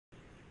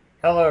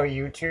Hello,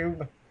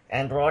 YouTube,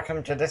 and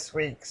welcome to this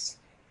week's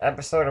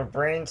episode of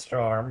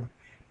Brainstorm,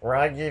 where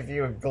I give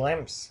you a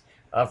glimpse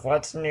of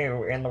what's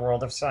new in the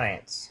world of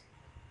science.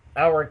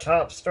 Our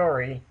top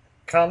story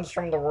comes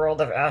from the world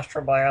of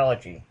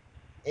astrobiology.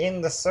 In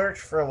the search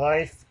for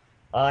life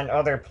on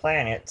other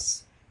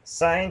planets,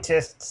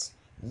 scientists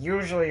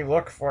usually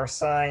look for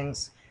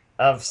signs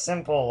of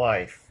simple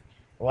life,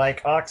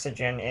 like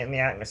oxygen in the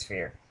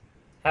atmosphere.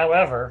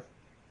 However,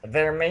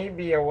 there may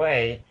be a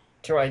way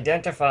to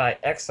identify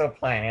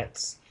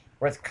exoplanets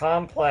with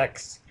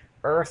complex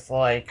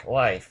Earth-like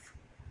life.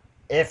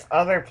 If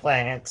other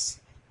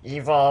planets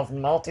evolve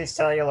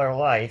multicellular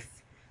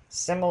life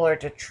similar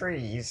to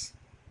trees,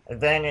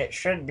 then it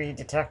should be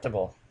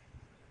detectable,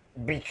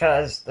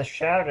 because the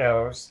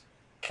shadows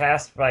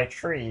cast by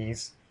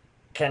trees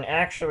can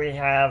actually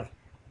have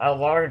a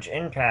large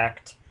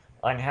impact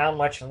on how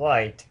much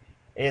light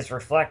is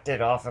reflected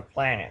off a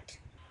planet.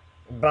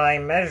 By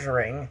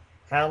measuring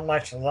how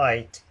much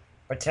light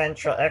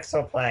potential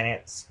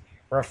exoplanets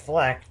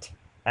reflect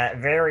at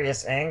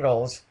various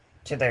angles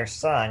to their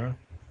sun,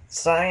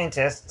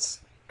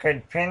 scientists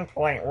could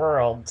pinpoint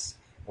worlds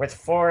with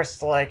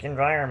forest-like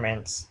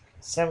environments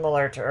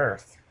similar to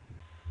Earth.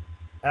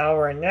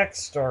 Our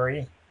next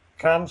story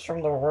comes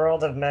from the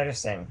world of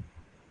medicine,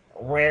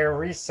 where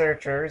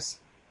researchers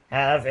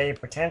have a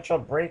potential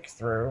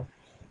breakthrough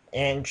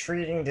in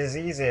treating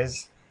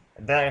diseases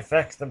that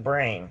affect the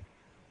brain.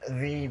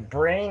 The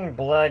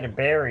brain-blood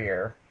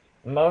barrier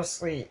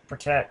mostly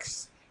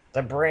protects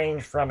the brain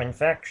from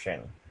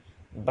infection,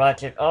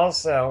 but it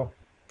also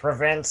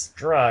prevents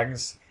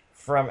drugs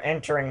from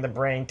entering the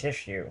brain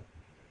tissue,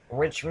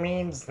 which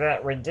means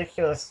that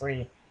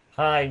ridiculously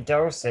high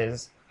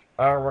doses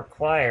are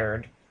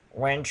required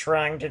when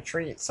trying to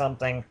treat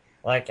something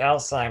like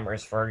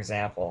Alzheimer's, for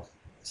example.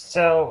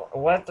 So,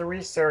 what the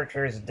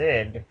researchers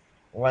did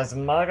was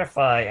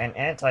modify an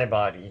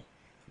antibody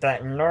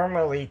that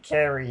normally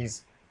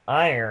carries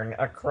iron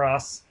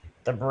across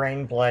the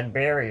brain-blood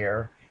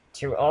barrier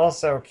to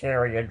also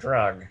carry a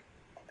drug.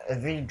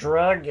 The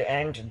drug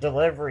and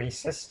delivery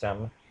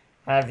system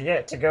have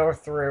yet to go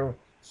through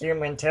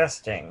human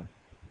testing,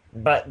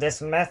 but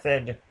this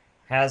method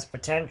has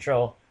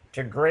potential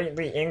to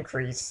greatly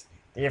increase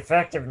the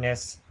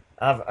effectiveness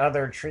of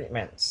other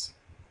treatments.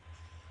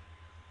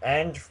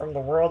 And from the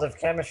world of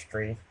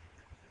chemistry,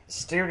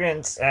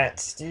 students at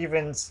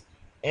Stevens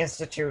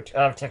Institute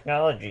of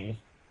Technology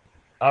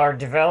are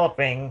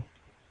developing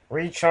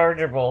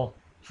rechargeable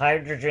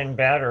hydrogen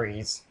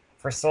batteries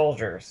for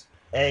soldiers.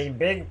 A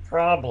big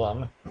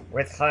problem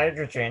with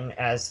hydrogen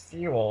as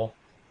fuel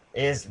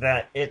is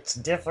that it's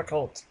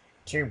difficult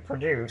to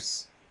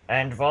produce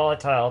and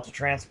volatile to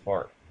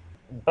transport.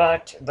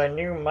 But the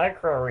new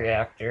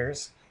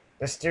microreactors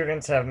the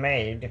students have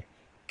made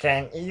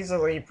can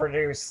easily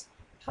produce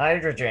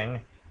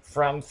hydrogen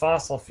from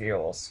fossil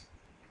fuels.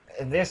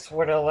 This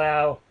would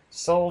allow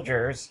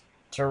soldiers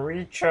to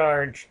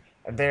recharge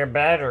their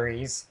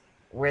batteries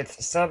with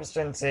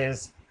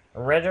substances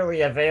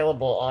readily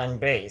available on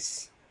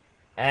base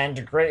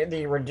and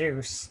greatly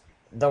reduce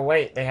the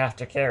weight they have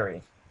to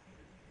carry.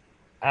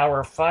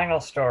 Our final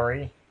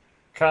story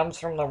comes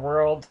from the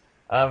world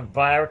of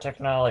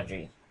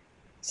biotechnology.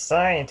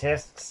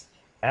 Scientists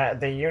at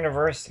the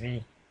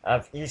University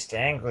of East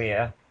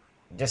Anglia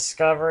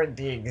discovered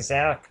the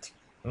exact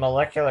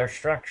molecular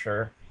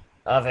structure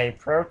of a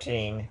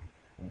protein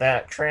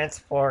that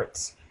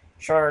transports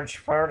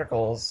charged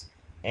particles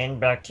in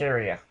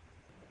bacteria.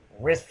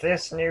 With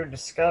this new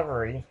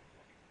discovery,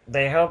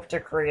 they hope to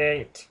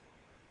create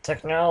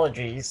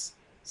technologies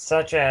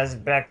such as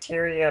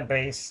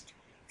bacteria-based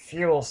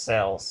fuel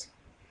cells.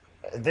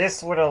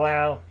 This would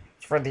allow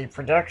for the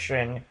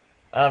production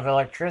of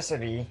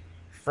electricity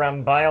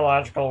from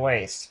biological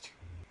waste.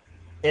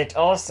 It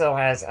also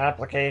has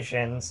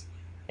applications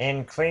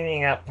in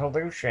cleaning up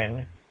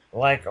pollution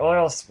like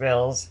oil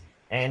spills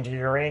and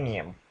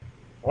uranium.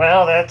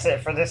 Well, that's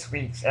it for this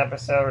week's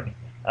episode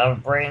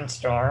of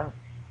Brainstorm.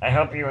 I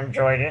hope you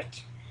enjoyed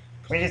it.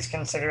 Please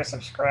consider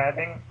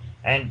subscribing,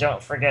 and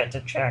don't forget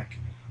to check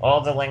all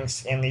the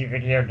links in the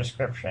video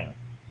description.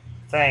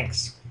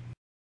 Thanks.